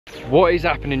What is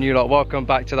happening, you lot? Welcome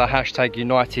back to the Hashtag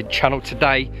United channel.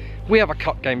 Today we have a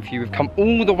cup game for you. We've come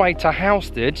all the way to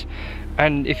HALSTEAD,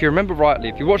 and if you remember rightly,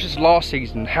 if you watched this last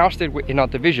season, HALSTEAD were in our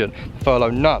division, furlough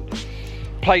none.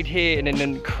 Played here in an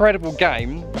incredible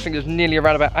game. I think there's nearly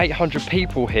around about 800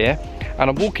 people here, and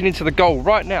I'm walking into the goal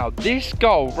right now. This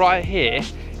goal right here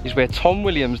is where Tom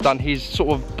Williams done his sort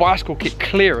of bicycle kick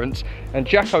clearance, and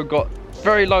Jacko got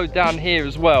very low down here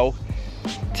as well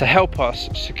to help us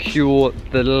secure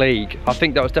the league. I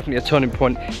think that was definitely a turning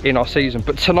point in our season.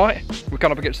 But tonight, we're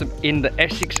going up against them in the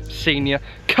Essex Senior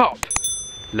Cup.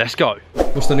 Let's go.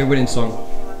 What's the new winning song?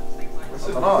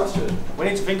 I don't know. We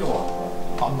need to think of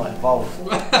one. I'm not involved.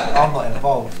 I'm not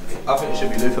involved. I think it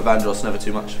should be Luther Vandross, never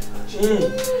too much.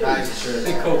 That is true.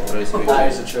 Big cool.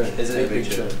 That is a true. Isn't it a big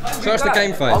true? So that's the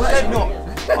game phase. I'm actually not.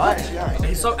 I actually am.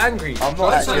 He's so angry. I'm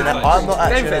not actually. I'm not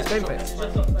actually. Game face.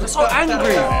 You're so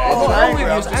angry. I'm not angry.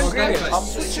 I'm just angry. I'm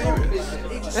just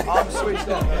serious. I'm switched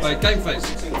on. Wait, game phase.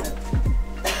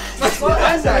 That's so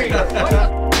angry.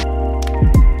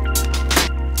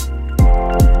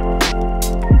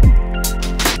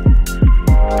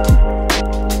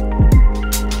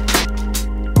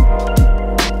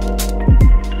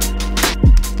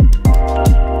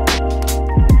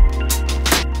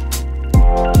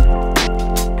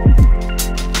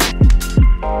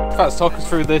 Let's talk us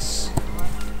through this.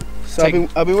 So I've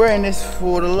been wearing this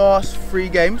for the last 3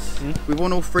 games. We've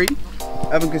won all 3.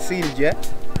 I haven't conceded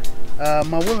yet.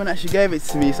 My woman actually gave it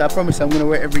to me, so I promise I'm going to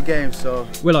wear it every game. So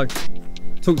Willow,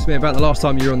 talk to me about the last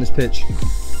time you were on this pitch.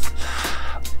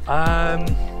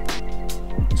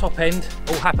 Top end,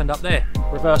 all happened up there.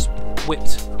 Reverse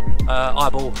whipped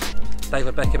eyeball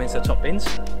David Beckham into the top bins,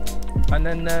 and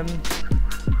then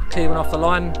clear one off the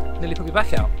line, nearly put me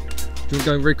back out. Do you want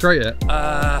to go and recreate it?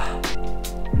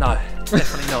 No,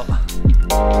 definitely not.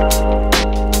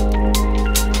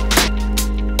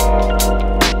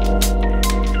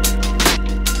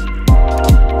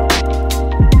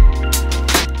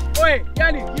 Oi,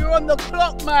 Yanni, you're on the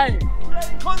clock, mate.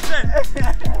 Creating content. You're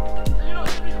not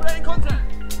going to be creating content.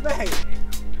 Mate,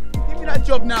 give me that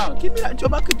job now. Give me that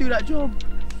job. I could do that job.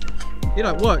 He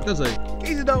don't work, does he?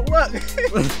 Easy don't work.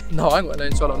 No, I ain't got no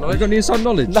inside knowledge. You got any inside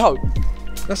knowledge? No.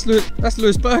 That's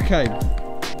Lewis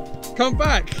Burkheim. Come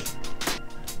back.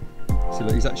 See,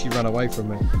 look, he's actually run away from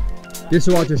me. This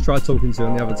is who I just tried talking to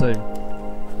on the other team.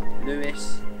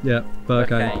 Lewis. Yeah,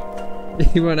 Burkheim.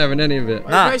 He weren't having any of it.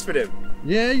 Nah. Race with him.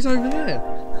 Yeah, he's over there.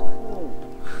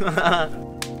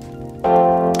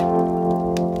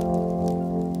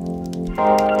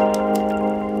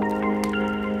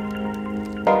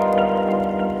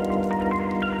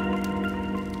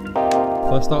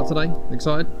 First start today.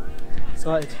 Excited?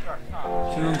 Excited.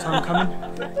 It's a long time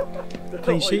coming.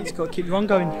 Clean sheets, got to keep you on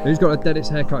going. Who's got the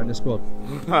deadest haircut in the squad?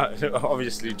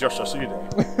 Obviously, Josh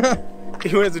Ashude.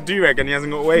 He wears a do-rag and he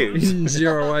hasn't got waves.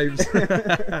 0 waves.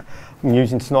 I'm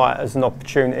using tonight as an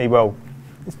opportunity. Well,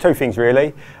 there's 2 things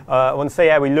really. I want to see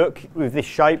how we look with this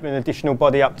shape and additional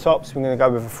body up top, so we're going to go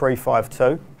with a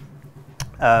 3-5-2.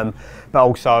 But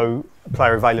also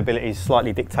player availability has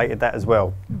slightly dictated that as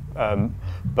well.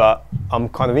 But I'm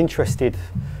kind of interested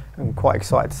and quite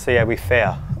excited to see how we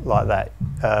fare like that.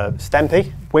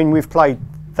 Stampy, when we've played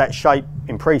that shape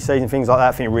in pre-season, things like that,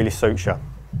 I think it really suits you.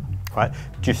 Right?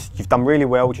 You've done really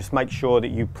well. Just make sure that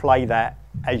you play that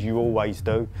as you always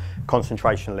do.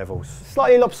 Concentration levels.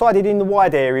 Slightly lopsided in the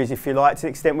wide areas, if you like, to the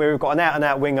extent where we've got an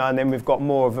out-and-out winger, and then we've got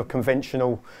more of a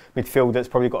conventional midfield that's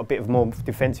probably got a bit of more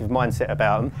defensive mindset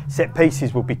about them. Set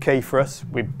pieces will be key for us.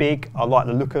 We're big. I like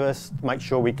the look of us. Make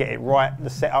sure we get it right. The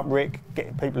setup, Rick,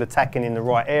 get people attacking in the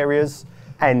right areas,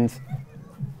 and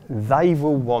they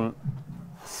will want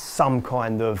some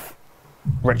kind of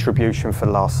retribution for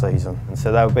last season, and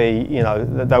so they'll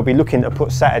be looking to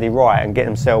put Saturday right and get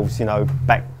themselves,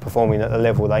 back performing at the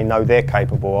level they know they're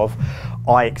capable of.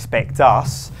 I expect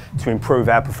us to improve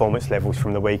our performance levels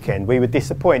from the weekend. We were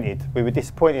disappointed. We were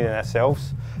disappointed in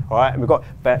ourselves. All right,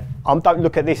 but don't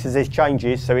look at this as there's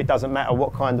changes, so it doesn't matter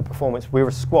what kind of performance. We're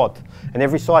a squad, and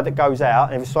every side that goes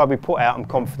out, every side we put out, I'm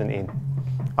confident in.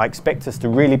 I expect us to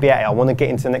really be at it. I want to get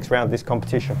into the next round of this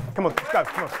competition. Come on, let's go.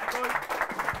 Come on.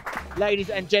 Ladies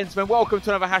and gentlemen, welcome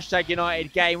to another Hashtag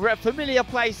United game. We're at a familiar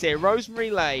place here,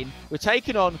 Rosemary Lane. We're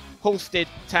taking on HALSTEAD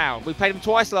Town. We played them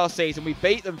twice last season. We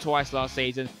beat them twice last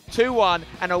season. 2-1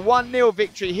 and a 1-0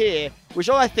 victory here, which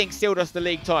I think sealed us the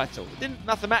league title. It didn't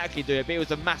mathematically do it, but it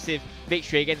was a massive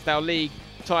victory against our league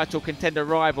title contender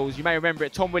rivals. You may remember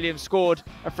it, Tom Williams scored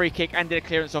a free kick and did a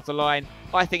clearance off the line.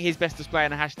 I think his best display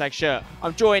in a Hashtag shirt.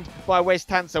 I'm joined by Wes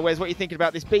Tanser. Wes, what are you thinking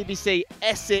about this BBC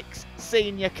Essex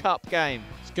Senior Cup game?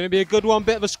 It's going to be a good one,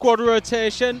 bit of a squad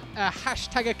rotation. A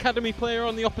hashtag academy player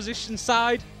on the opposition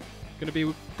side. Going to be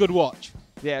a good watch.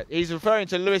 Yeah, he's referring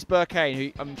to Lewis Burkane,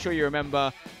 who I'm sure you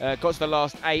remember got to the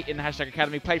last 8 in the hashtag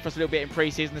academy, played for us a little bit in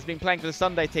pre-season, has been playing for the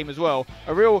Sunday team as well.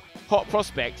 A real hot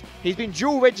prospect. He's been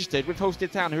dual registered with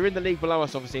HALSTEAD Town, who are in the league below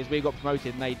us, obviously, as we got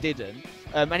promoted and they didn't.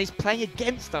 And he's playing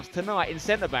against us tonight in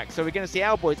centre-back. So we're going to see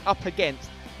our boys up against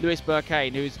Lewis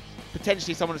Burkane, who's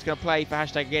potentially someone that's going to play for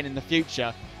hashtag again in the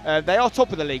future. They are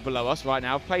top of the league below us right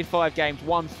now. Played 5 games,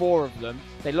 won 4 of them.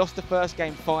 They lost the first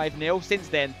game 5-0. Since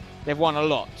then, they've won a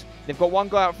lot. They've got one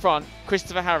guy up front,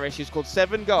 Christopher Harris, who scored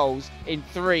 7 goals in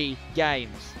 3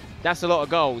 games. That's a lot of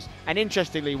goals. And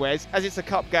interestingly, Wes, as it's a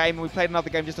cup game, and we played another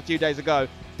game just a few days ago,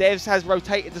 Devs has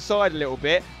rotated the side a little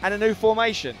bit and a new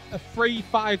formation. A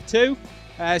 3-5-2.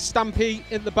 Stampy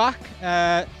in the back.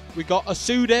 We got Asst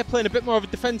playing a bit more of a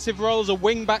defensive role as a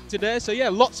wing back today. So yeah,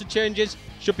 lots of changes.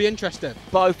 Should be interesting.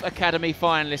 Both academy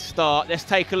finalists start. Let's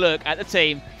take a look at the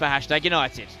team for hashtag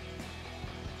United.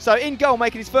 So in goal,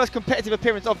 making his first competitive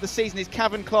appearance of the season, is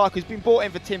Cavan Clark, who's been brought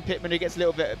in for Tim Pitman, who gets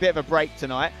a bit of a break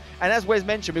tonight. And as Wes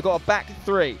mentioned, we've got a back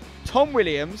 3. Tom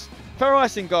Williams, Ferrai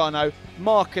Singano,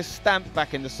 Marcus Stamp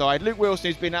back in the side. Luke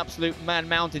Wilson, who's been an absolute man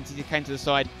mountain since he came to the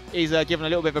side, is given a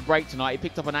little bit of a break tonight. He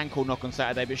picked up an ankle knock on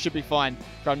Saturday, but should be fine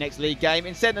for our next league game.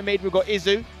 In centre mid, we've got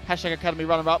Izu, hashtag academy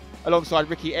runner-up, alongside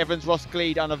Ricky Evans. Ross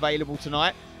Gleed unavailable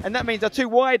tonight. And that means our 2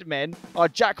 wide men are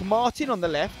Jack Martin on the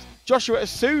left, Joshua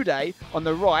Asst on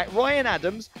the right, Ryan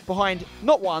Adams behind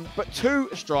not 1 but 2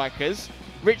 strikers,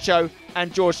 Richo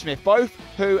and George Smith, both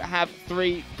who have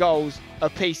 3 goals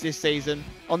apiece this season.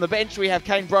 On the bench we have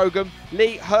Kane Brogum,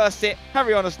 Lee Hursit,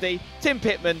 Harry Honesty, Tim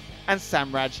Pitman and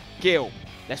Samraj Gill.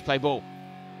 Let's play ball.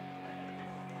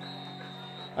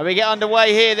 And we get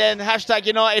underway here then, hashtag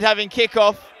United having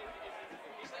kickoff.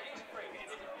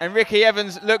 And Ricky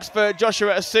Evans looks for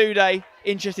Joshua Asst.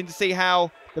 Interesting to see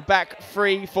how the back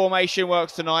 3 formation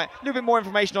works tonight. A little bit more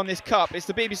information on this cup. It's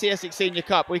the BBC Essex Senior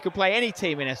Cup, where you can play any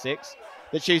team in Essex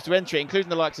that choose to enter it, including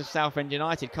the likes of Southend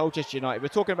United, Colchester United. We're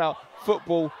talking about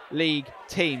Football League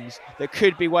teams that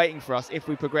could be waiting for us if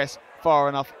we progress far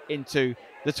enough into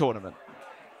the tournament.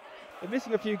 They're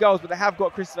missing a few goals, but they have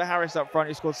got Christopher Harris up front,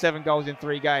 who scored 7 goals in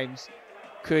 3 games.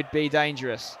 Could be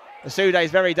dangerous. Asst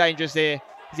is very dangerous here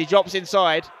as he drops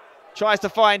inside, tries to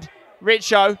find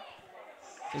Richo.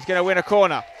 He's going to win a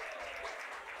corner.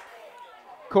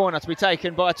 Corner to be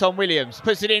taken by Tom Williams.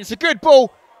 Puts it in. It's a good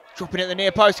ball. Dropping it at the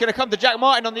near post. Going to come to Jack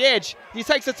Martin on the edge. He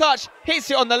takes a touch. Hits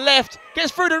it on the left.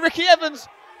 Gets through to Ricky Evans.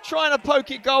 Trying to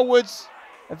poke it goalwards.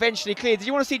 Eventually cleared. Did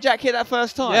you want to see Jack hit that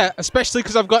first time? Yeah, especially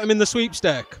because I've got him in the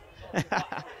sweepstake.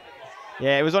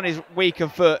 Yeah, it was on his weaker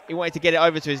foot. He wanted to get it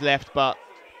over to his left, but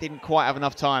didn't quite have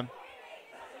enough time.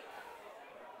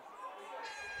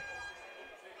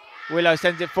 Willow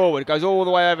sends it forward, goes all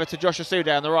the way over to Josh Asst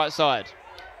on the right side.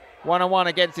 1-on-1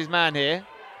 against his man here.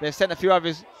 They've sent a few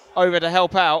others over to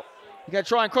help out. He's going to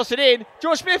try and cross it in.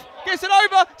 George Smith gets it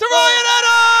over to Ryan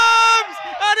Adams!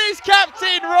 And his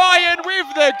captain, Ryan, with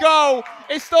the goal.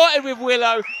 It started with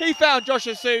Willow. He found Josh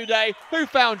Asst, who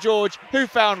found George, who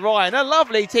found Ryan. A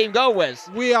lovely team goal, Wes.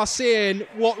 We are seeing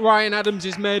what Ryan Adams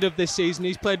is made of this season.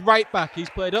 He's played right back, he's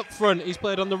played up front, he's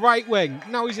played on the right wing.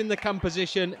 Now he's in the cam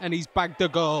position and he's bagged a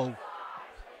goal.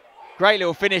 Great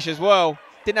little finish as well.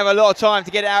 Didn't have a lot of time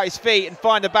to get it out his feet and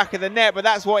find the back of the net, but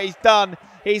that's what he's done.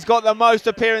 He's got the most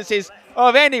appearances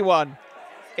of anyone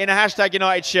in a hashtag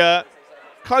United shirt.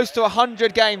 Close to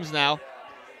 100 games now.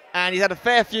 And he's had a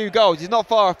fair few goals. He's not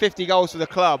far off 50 goals for the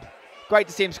club. Great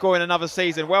to see him scoring another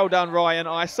season. Well done, Ryan.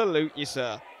 I salute you,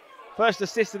 sir. First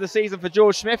assist of the season for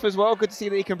George Smith as well. Good to see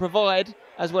that he can provide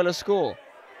as well as score.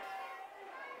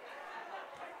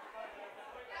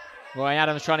 Ryan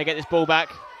Adams trying to get this ball back.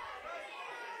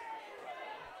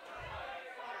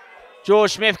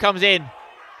 George Smith comes in,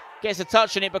 gets a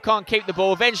touch on it but can't keep the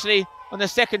ball. Eventually, on the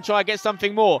second try, gets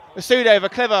something more. Asst with a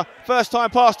clever first-time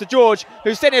pass to George,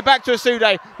 who's sending it back to Asst,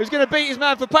 who's going to beat his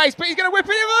man for pace, but he's going to whip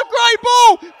it in with a great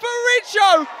ball for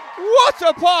Richo. What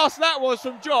a pass that was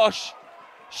from Josh,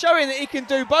 showing that he can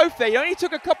do both there. He only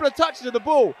took a couple of touches of the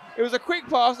ball. It was a quick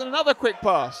pass and another quick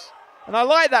pass. And I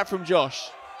like that from Josh,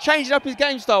 changing up his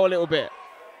game style a little bit.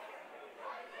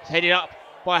 It's headed up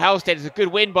by HALSTEAD. It's a good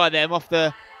win by them off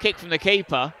the kick from the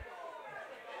keeper.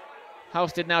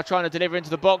 HALSTEAD now trying to deliver into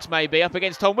the box, maybe up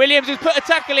against Tom Williams, who's put a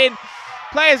tackle in.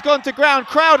 Player's gone to ground.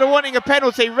 Crowder wanting a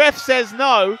penalty. Ref says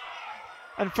no.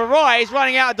 And Ferrai is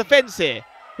running out of defence here.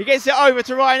 He gets it over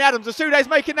to Ryan Adams. Asst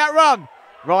making that run.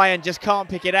 Ryan just can't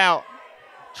pick it out.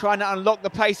 Trying to unlock the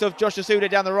pace of Josh Asst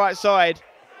down the right side.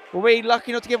 Were we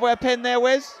lucky not to give away a pen there,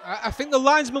 Wes? I think the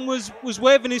linesman was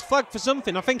waving his flag for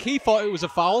something. I think he thought it was a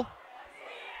foul.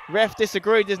 Ref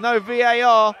disagreed. There's no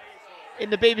VAR in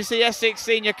the BBC Essex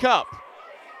Senior Cup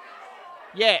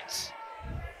yet.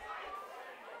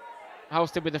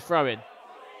 Halsted with the throw-in.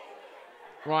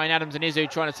 Ryan Adams and Izu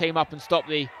trying to team up and stop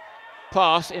the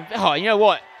pass. Oh, you know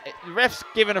what? The ref's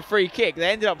given a free kick. They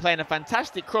ended up playing a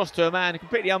fantastic cross to a man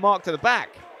completely unmarked to the back.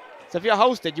 So if you're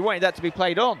Halsted, you wanted that to be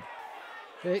played on.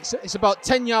 It's about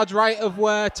 10 yards right of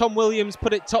where Tom Williams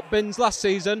put it top bins last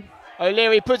season.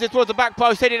 O'Leary puts it towards the back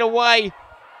post, headed away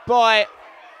by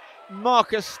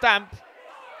Marcus Stamp.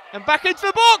 And back into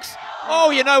the box!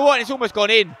 Oh, you know what? It's almost gone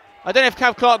in. I don't know if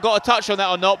Cav Clark got a touch on that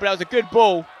or not, but that was a good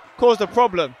ball. Caused a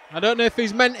problem. I don't know if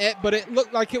he's meant it, but it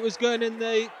looked like it was going in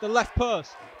the left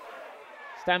post.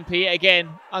 Stampy yet again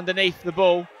underneath the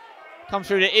ball. Comes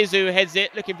through to Izu, who heads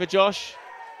it, looking for Josh.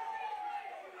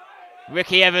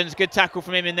 Ricky Evans, good tackle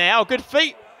from him in there. Oh, good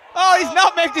feet. Oh, he's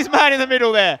nutmegged his man in the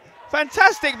middle there.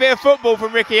 Fantastic bit of football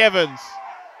from Ricky Evans.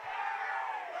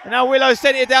 And now Willow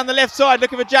sent it down the left side,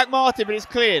 looking for Jack Martin, but it's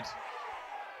cleared.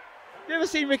 Have you ever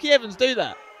seen Ricky Evans do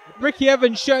that? Ricky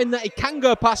Evans showing that he can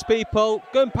go past people,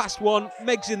 going past one,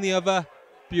 Meg's in the other.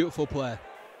 Beautiful play.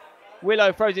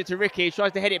 Willow throws it to Ricky,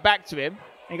 tries to head it back to him,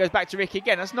 and he goes back to Ricky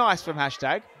again. That's nice from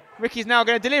Hashtag. Ricky's now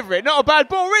going to deliver it. Not a bad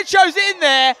ball. Richo's in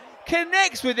there,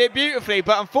 connects with it beautifully,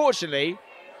 but unfortunately,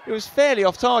 it was fairly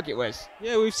off target, Wes.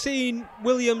 Yeah, we've seen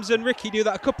Williams and Ricky do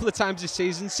that a couple of times this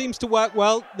season. Seems to work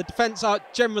well. The defence are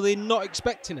generally not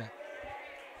expecting it.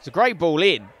 It's a great ball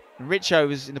in. And Richo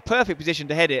was in the perfect position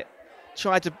to head it.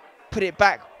 Tried to put it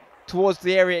back towards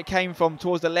the area it came from,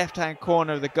 towards the left-hand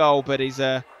corner of the goal, but he's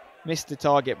missed the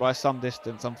target by some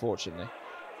distance, unfortunately.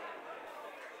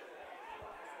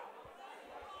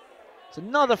 It's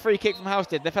another free kick from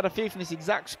Halsted. They've had a few from this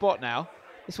exact spot now.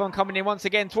 This one coming in once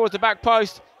again towards the back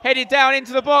post. Headed down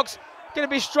into the box. Going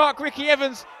to be struck. Ricky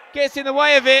Evans gets in the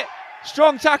way of it.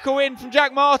 Strong tackle in from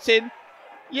Jack Martin.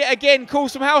 Yet again,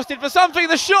 calls from Halsted for something.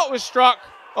 The shot was struck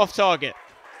off target.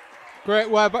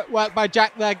 Great work by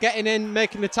Jack there, getting in,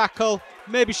 making the tackle.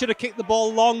 Maybe should have kicked the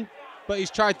ball long, but he's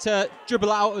tried to dribble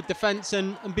it out of defence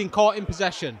and been caught in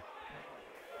possession.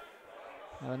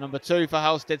 Number 2 for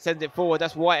Halsted sends it forward.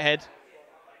 That's Whitehead.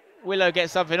 Willow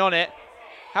gets something on it.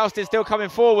 Halsted still coming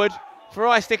forward.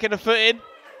 Farai sticking a foot in.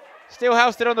 Still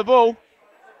Halsted on the ball.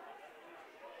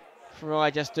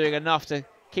 Farai just doing enough to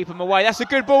keep him away. That's a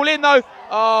good ball in though.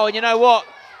 Oh, you know what?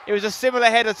 It was a similar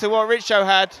header to what Richo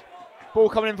had. Ball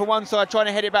coming in from one side, trying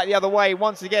to head it back the other way.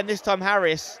 Once again, this time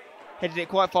Harris headed it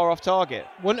quite far off target.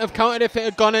 Wouldn't have counted if it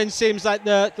had gone in. Seems like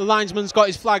the linesman's got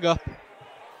his flag up.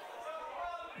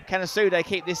 Can Asude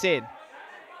keep this in?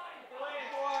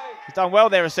 He's done well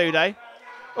there, Asude.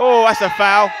 Oh, that's a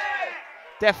foul.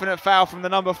 Definite foul from the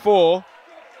number 4,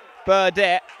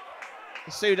 Burdett.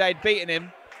 Asude had beaten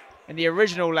him. And the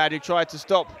original lad who tried to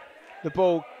stop the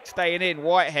ball staying in,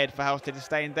 Whitehead for Halsted, is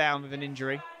staying down with an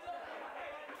injury.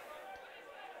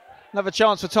 Another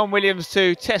chance for Tom Williams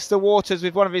to test the waters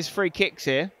with one of his free kicks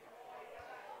here.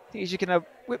 I think he's just going to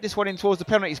whip this one in towards the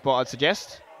penalty spot, I'd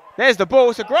suggest. There's the ball.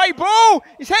 It's a great ball.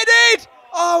 It's headed.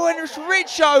 Oh, and it's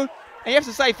Richo. And you have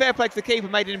to say fair play to the keeper,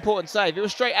 made an important save. It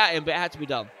was straight at him, but it had to be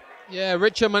done. Yeah,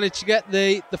 Richo managed to get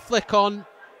the flick on.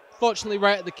 Fortunately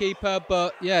right at the keeper,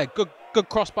 but yeah, good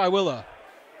cross by Willow.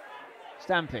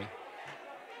 Stampy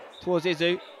towards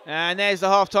Izu. And there's the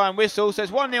half-time whistle. So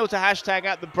it's 1-0 to Hashtag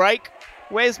at the break.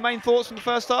 Where's main thoughts from the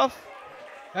first half?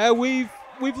 We've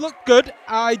looked good.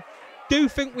 I do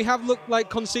think we have looked like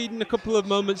conceding a couple of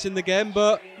moments in the game,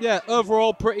 but yeah,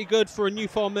 overall pretty good for a new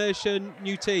formation,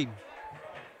 new team.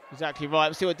 Exactly right.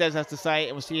 We'll see what Des has to say,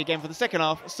 and we'll see you again for the second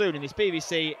half soon in this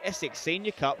BBC Essex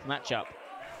Senior Cup matchup.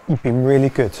 You've been really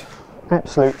good.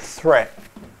 Absolute threat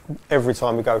every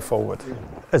time we go forward.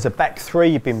 As a back 3,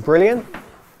 you've been brilliant.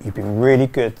 You've been really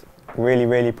good, really,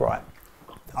 really bright.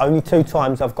 Only 2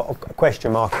 times I've got a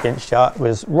question mark against you. It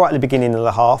was right at the beginning of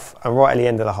the half and right at the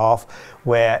end of the half,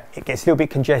 where it gets a little bit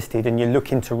congested and you're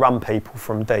looking to run people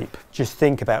from deep. Just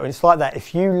think about it. It's like that.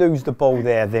 If you lose the ball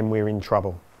there, then we're in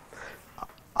trouble.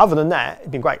 Other than that, it's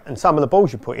been great. And some of the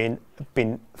balls you put in have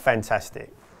been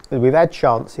fantastic. We've had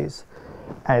chances,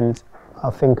 and I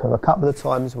think of a couple of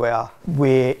times where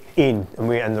we're in, and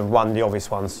the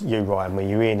obvious ones, you Ryan, where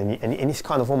you're in, and it's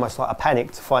kind of almost like a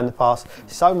panic to find the pass.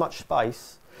 So much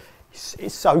space.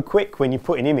 It's so quick when you're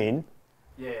putting him in.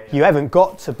 Yeah. You haven't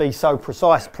got to be so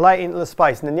precise. Play it into the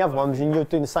space, and then the other ones, and you're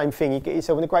doing the same thing. You get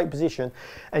yourself in a great position,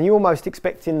 and you're almost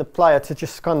expecting the player to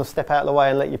just kind of step out of the way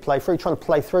and let you play through, trying to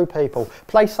play through people.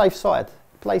 Play safe side.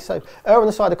 Play safe. Err on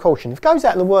the side of caution. If it goes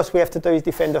out, and the worst we have to do is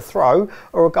defend a throw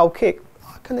or a goal kick.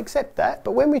 I can accept that,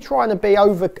 but when we're trying to be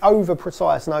over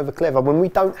precise and over clever, when we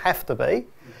don't have to be,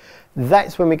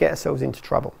 that's when we get ourselves into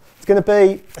trouble. It's going to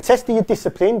be a test of your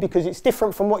discipline because it's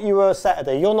different from what you were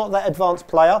Saturday. You're not that advanced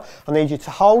player. I need you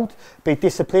to hold, be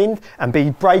disciplined and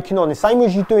be breaking on. The same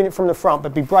as you're doing it from the front,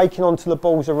 but be breaking on to the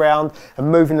balls around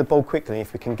and moving the ball quickly.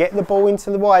 If we can get the ball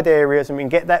into the wide areas and we can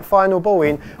get that final ball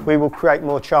in, we will create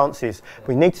more chances.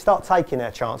 We need to start taking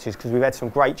our chances because we've had some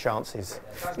great chances.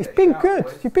 It's been good.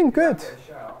 You've been good.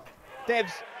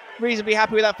 Deb's reasonably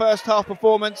happy with that first half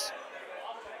performance.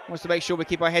 Wants to make sure we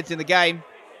keep our heads in the game.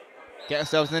 Get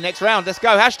ourselves in the next round. Let's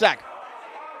go. Hashtag.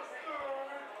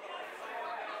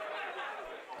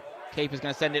 Keeper's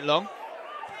going to send it long.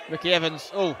 Ricky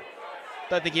Evans. Oh,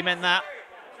 don't think he meant that.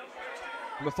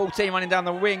 Number 14 running down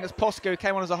the wing. That's Posco, who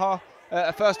came on as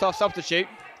a first half substitute.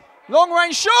 Long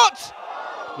range shot.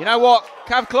 You know what?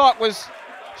 Cav Clark was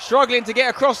struggling to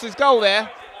get across his goal there.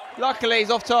 Luckily,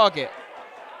 he's off target.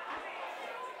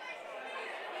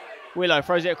 Willow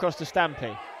throws it across to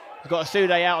Stampy. He's got Asst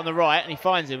out on the right and he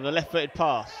finds him with a left-footed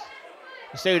pass.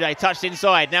 Asst touched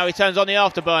inside. Now he turns on the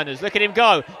afterburners. Look at him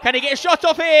go. Can he get a shot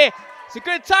off here? It's a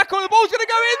good tackle. The ball's going to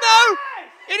go in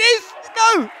though. It is.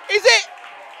 No. Is it?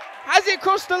 Has it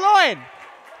crossed the line?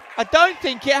 I don't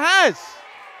think it has.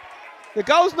 The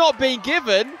goal's not been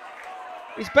given.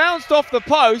 It's bounced off the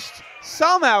post.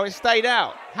 Somehow it stayed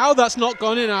out. How that's not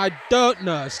gone in, I don't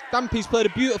know. Stampy's played a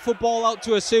beautiful ball out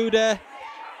to Asst.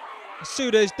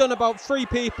 Asst done about 3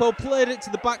 people, played it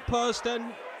to the back post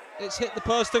and it's hit the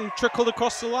post and trickled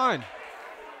across the line.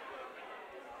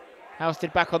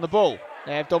 HALSTEAD back on the ball.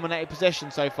 They have dominated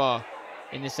possession so far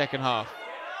in the second half.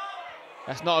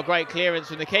 That's not a great clearance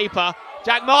from the keeper.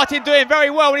 Jack Martin doing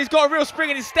very well and he's got a real spring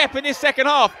in his step in this second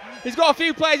half. He's got a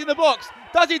few players in the box.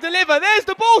 Does he deliver? There's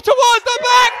the ball towards the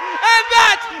back and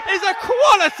that is a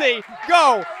quality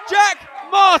goal. Jack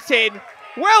Martin,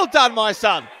 well done my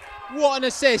son. What an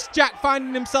assist. Jack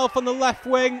finding himself on the left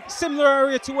wing. Similar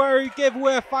area to where he gave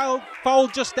away a foul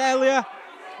just earlier.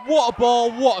 What a ball,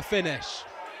 what a finish.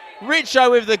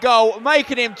 Richo with the goal,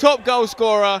 making him top goal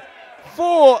scorer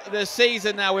for the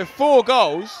season now with 4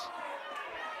 goals.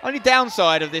 Only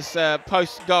downside of this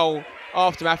post-goal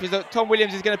aftermath is that Tom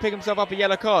Williams is going to pick himself up a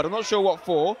yellow card. I'm not sure what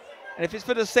for. And if it's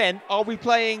for dissent, I'll be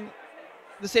playing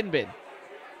the sin bin.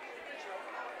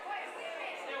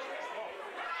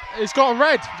 It's got a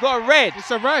red. It's got a red.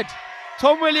 It's a red.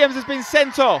 Tom Williams has been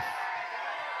sent off.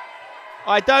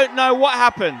 I don't know what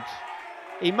happened.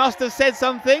 He must have said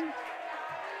something.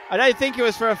 I don't think it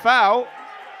was for a foul.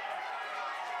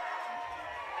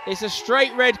 It's a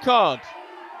straight red card.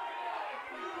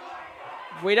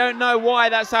 We don't know why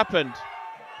that's happened.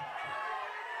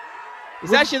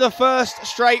 It's actually the first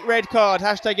straight red card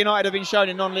Hashtag United have been shown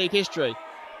in non-league history.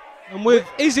 And with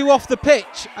Izu off the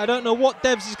pitch, I don't know what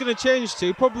Debs is going to change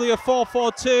to. Probably a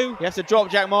 4-4-2. You have to drop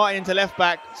Jack Martin into left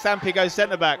back. Stampy goes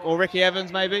centre back, or Ricky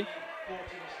Evans maybe.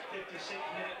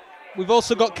 We've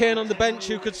also got Kane on the bench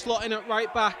who could slot in at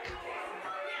right back.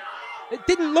 It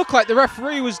didn't look like the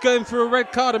referee was going for a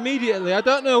red card immediately. I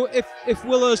don't know if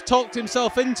Willow's talked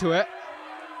himself into it.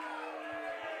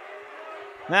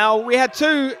 Now, we had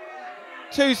two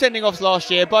sending offs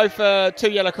last year, both 2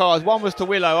 yellow cards. One was to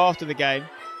Willow after the game,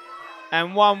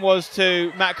 and one was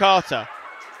to Matt Carter.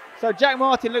 So Jack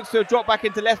Martin looks to have dropped back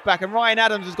into left back, and Ryan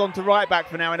Adams has gone to right back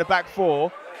for now in a back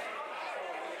 4.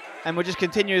 And we'll just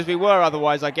continue as we were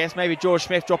otherwise, I guess. Maybe George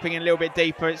Smith dropping in a little bit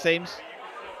deeper, it seems.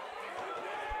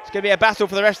 It's going to be a battle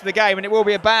for the rest of the game, and it will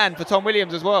be a ban for Tom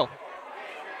Williams as well.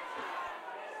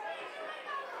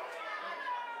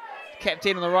 Kept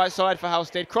in on the right side for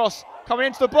HALSTEAD. Cross coming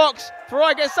into the box.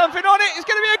 Farai gets something on it. It's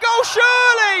going to be a goal,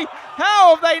 surely!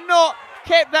 How have they not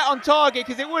kept that on target?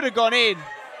 Because it would have gone in.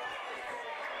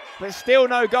 But still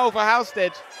no goal for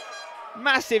HALSTEAD.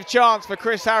 Massive chance for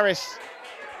Chris Harris.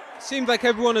 Seemed like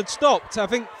everyone had stopped. I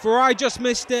think Farai just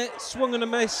missed it, swung and a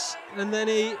miss, and then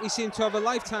he seemed to have a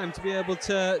lifetime to be able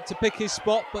to pick his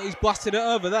spot, but he's blasted it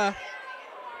over there.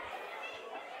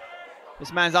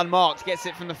 This man's unmarked, gets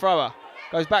it from the thrower.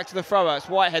 Goes back to the thrower, it's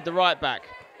Whitehead, the right back.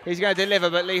 He's going to deliver,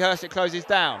 but Lee Hurst closes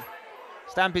down.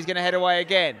 Stampy's going to head away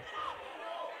again.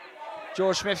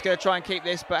 George Smith's going to try and keep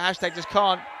this, but Hashtag just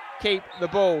can't keep the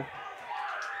ball.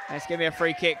 And it's going to be a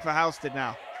free kick for HALSTEAD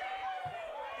now.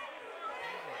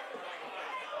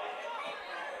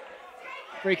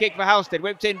 Free kick for HALSTEAD,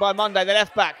 whipped in by Monday, the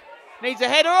left back. Needs a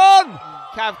header on!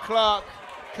 Cav Clark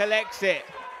collects it.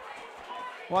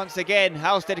 Once again,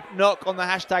 HALSTEAD knock on the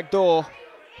Hashtag door,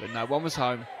 but no one was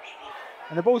home.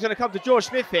 And the ball's going to come to George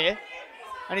Smith here.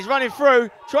 And he's running through,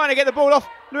 trying to get the ball off.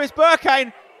 Lewis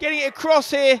Burkane getting it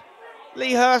across here.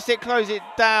 Lee Hurst closes it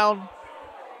down.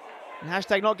 And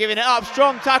Hashtag not giving it up.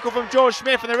 Strong tackle from George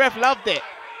Smith, and the ref loved it.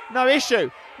 No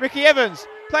issue. Ricky Evans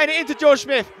Playing it into George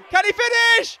Smith. Can he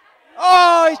finish?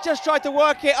 Oh, he's just tried to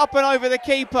work it up and over the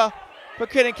keeper, but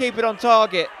couldn't keep it on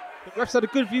target. The refs had a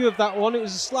good view of that one. It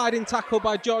was a sliding tackle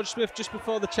by George Smith just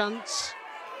before the chance.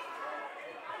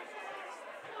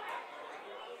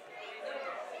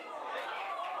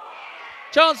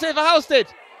 Chance here for Halstead.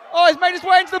 Oh, he's made his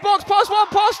way into the box. Pass one,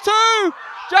 pass two.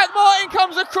 Jack Martin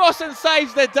comes across and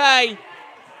saves the day.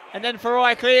 And then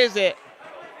Farai clears it.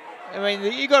 I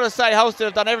mean, you got to say Halstead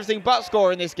have done everything but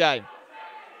score in this game.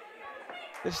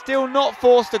 They've still not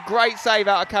forced a great save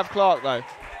out of Cav Clark, though.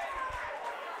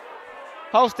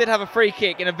 Halstead have a free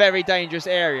kick in a very dangerous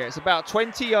area. It's about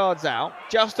 20 yards out,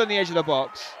 just on the edge of the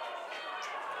box.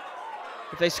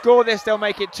 If they score this, they'll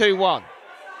make it 2-1.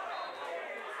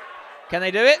 Can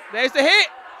they do it? There's the hit.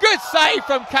 Good save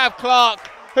from Cav Clark,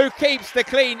 who keeps the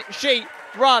clean sheet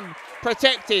run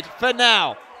protected for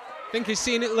now. I think he's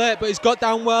seen it late, but he's got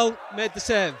down well, made the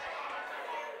save.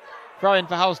 Throw in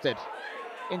for Halstead.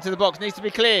 Into the box, needs to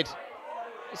be cleared.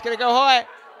 It's going to go high.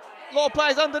 A lot of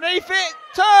players underneath it.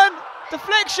 Turn,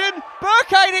 deflection.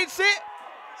 Burkane hits it.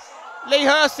 Lee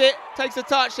Hurst takes a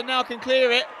touch and now can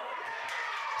clear it.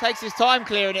 Takes his time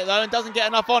clearing it though and doesn't get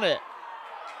enough on it.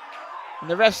 And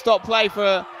the refs stop play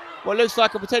for what looks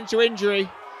like a potential injury.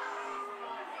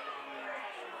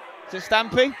 Is it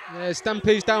Stampy? Yeah,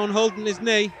 Stampy's down holding his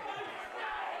knee.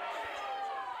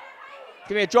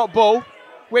 Give me a drop ball.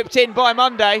 Whipped in by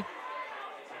Monday.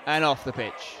 And off the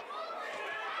pitch.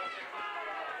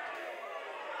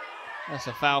 That's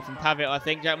a foul from Pavitt, I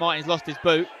think. Jack Martin's lost his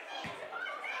boot.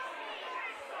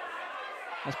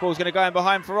 This ball's going to go in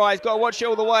behind Farai. He's got to watch it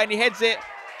all the way, and he heads it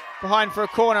behind for a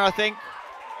corner, I think.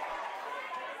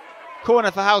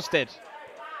 Corner for Halstead.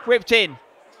 Whipped in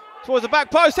towards the back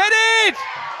post. Headed!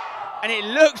 And it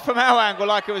looked from our angle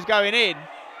like it was going in.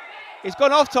 It's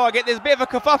gone off target. There's a bit of a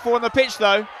kerfuffle on the pitch,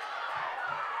 though.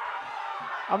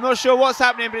 I'm not sure what's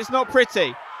happening, but it's not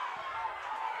pretty.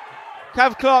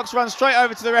 Cav Clark's run straight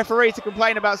over to the referee to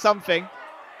complain about something.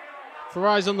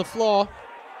 Farai's on the floor.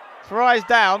 Farai's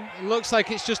down. It looks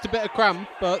like it's just a bit of cramp,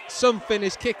 but something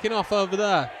is kicking off over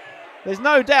there. There's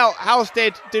no doubt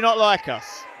Halstead do not like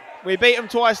us. We beat them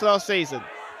twice last season.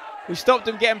 We stopped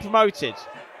them getting promoted.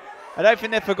 I don't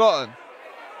think they've forgotten.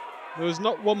 There was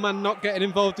not one man not getting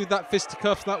involved with that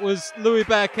fisticuffs. That was Louis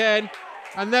Burkane.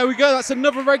 And there we go. That's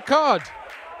another red card.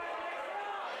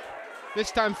 This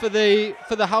time for the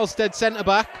Halstead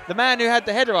centre-back. The man who had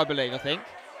the header, I believe, I think.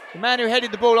 The man who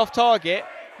headed the ball off target,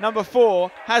 number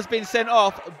 4, has been sent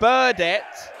off. Burdett.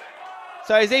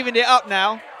 So he's evened it up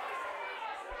now.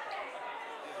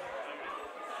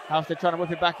 Halstead trying to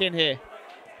whip it back in here.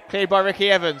 Cleared by Ricky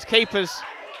Evans. Keepers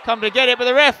come to get it, but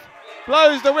the ref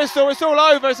blows the whistle. It's all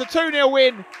over. It's a 2-0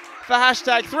 win for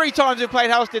Hashtag. 3 times we've played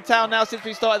Halstead Town now since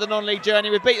we started the non-league journey.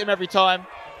 We've beat them every time,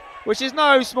 which is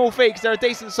no small feat because they're a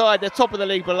decent side. They're top of the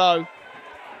league below,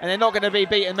 and they're not going to be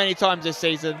beaten many times this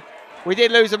season. We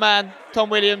did lose a man, Tom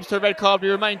Williams, to a red card. We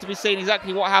remain to be seen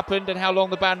exactly what happened and how long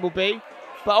the ban will be.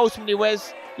 But ultimately,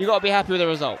 Wes, you've got to be happy with the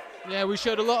result. Yeah, we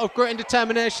showed a lot of grit and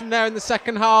determination there in the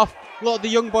second half. A lot of the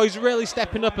young boys really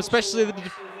stepping up, especially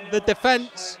the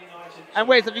defence. And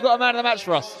Wes, have you got a man of the match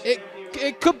for us?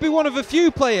 It could be one of a few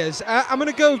players. I'm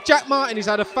going to go with Jack Martin. He's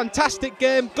had a fantastic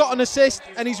game, got an assist,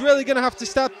 and he's really going to have to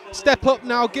step up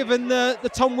now given the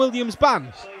Tom Williams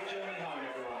ban.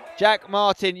 Jack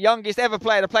Martin, youngest ever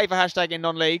player to play for Hashtag in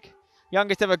non-league.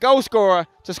 Youngest ever goal scorer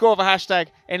to score for Hashtag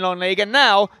in non-league. And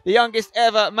now the youngest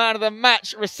ever man of the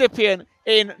match recipient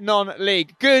in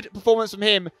non-league. Good performance from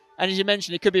him. And as you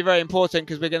mentioned, it could be very important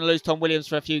because we're going to lose Tom Williams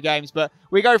for a few games. But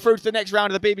we go through to the next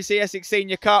round of the BBC Essex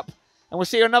Senior Cup. And we'll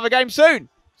see you another game soon.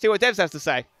 See what Devs has to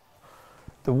say.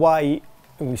 The way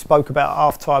we spoke about at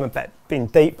half-time, about being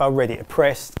deep, but ready to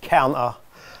press, counter,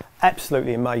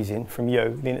 absolutely amazing from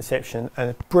you, the interception,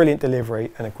 and a brilliant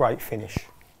delivery and a great finish.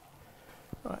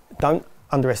 Right. Don't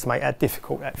underestimate how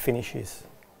difficult that finish is.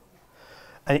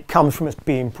 And it comes from us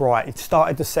being bright. It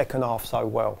started the second half so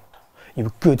well. You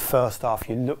were good first half,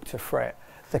 you looked to threat.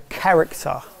 The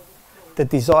character, the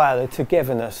desire, the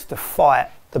togetherness, the fight,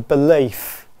 the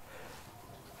belief.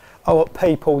 I want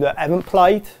people that haven't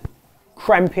played,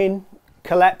 cramping,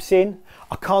 collapsing.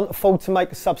 I can't afford to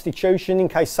make a substitution in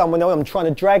case someone else, I'm trying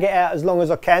to drag it out as long as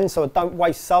I can so I don't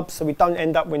waste subs, so we don't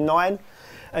end up with 9.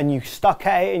 And you stuck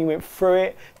at it and you went through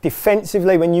it.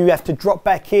 Defensively, when you have to drop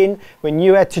back in,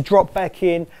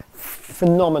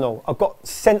 phenomenal. I've got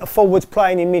centre forwards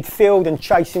playing in midfield and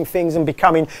chasing things and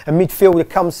becoming a midfielder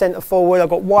come centre forward. I've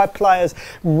got wide players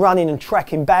running and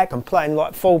tracking back and playing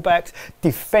like fullbacks,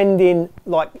 defending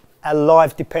like our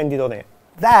lives depended on it.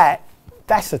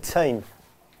 That's a team.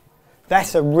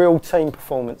 That's a real team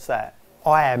performance. That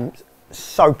I am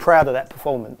so proud of that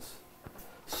performance.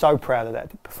 So proud of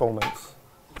that performance.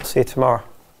 See you tomorrow.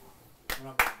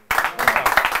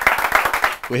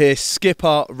 We're here,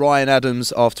 skipper Ryan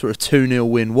Adams after a 2-0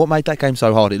 win. What made that game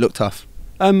so hard? It looked tough.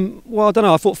 Well, I don't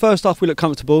know. I thought first half we looked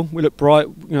comfortable. We looked bright.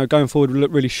 You know, going forward we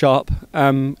looked really sharp.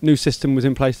 New system was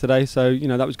in place today, so you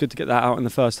know that was good to get that out in the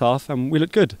first half, and we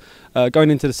looked good.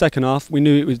 Going into the second half, we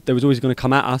knew there was always going to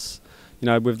come at us. You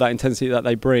know, with that intensity that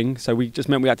they bring. So we just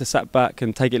meant we had to sat back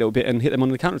and take it a little bit and hit them on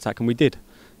the counter attack, and we did.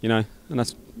 You know, and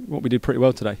that's what we did pretty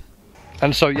well today.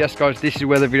 And so yes guys, this is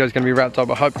where the video is going to be wrapped up.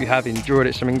 I hope you have enjoyed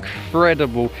it. Some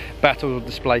incredible battles of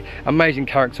display, amazing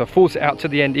character, fought it out to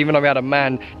the end even though we had a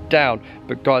man down.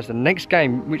 But guys, the next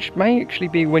game, which may actually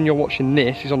be when you're watching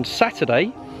this, is on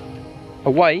Saturday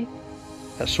away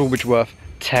at Sawbridgeworth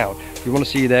Town. If you want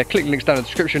to see you there, click the links down in the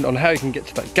description on how you can get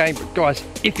to that game. But guys,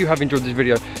 if you have enjoyed this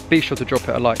video, be sure to drop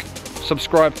it a like,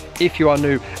 subscribe if you are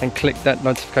new, and click that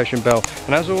notification bell.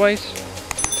 And as always,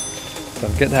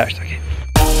 don't forget the hashtag.